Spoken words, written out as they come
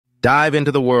Dive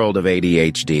into the world of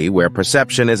ADHD, where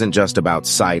perception isn't just about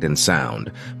sight and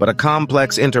sound, but a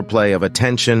complex interplay of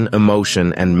attention,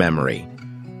 emotion, and memory.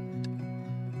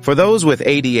 For those with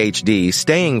ADHD,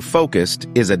 staying focused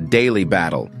is a daily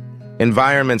battle.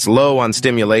 Environments low on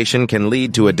stimulation can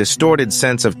lead to a distorted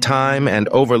sense of time and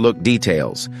overlooked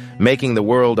details, making the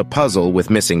world a puzzle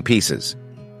with missing pieces.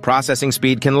 Processing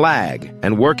speed can lag,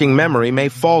 and working memory may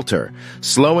falter,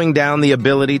 slowing down the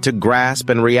ability to grasp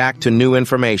and react to new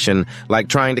information like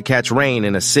trying to catch rain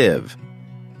in a sieve.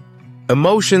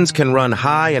 Emotions can run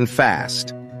high and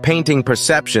fast, painting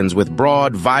perceptions with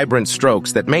broad, vibrant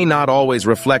strokes that may not always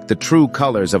reflect the true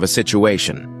colors of a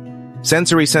situation.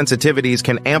 Sensory sensitivities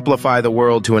can amplify the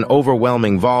world to an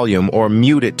overwhelming volume or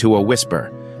mute it to a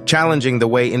whisper, challenging the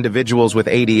way individuals with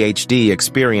ADHD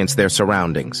experience their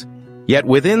surroundings. Yet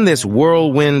within this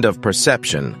whirlwind of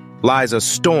perception lies a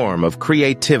storm of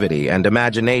creativity and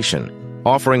imagination,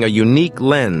 offering a unique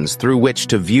lens through which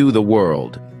to view the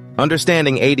world.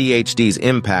 Understanding ADHD's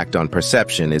impact on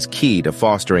perception is key to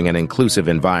fostering an inclusive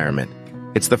environment.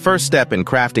 It's the first step in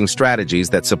crafting strategies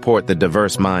that support the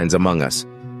diverse minds among us.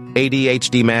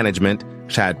 ADHD management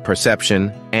had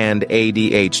perception, and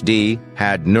ADHD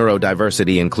had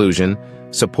neurodiversity inclusion,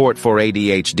 support for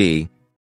ADHD,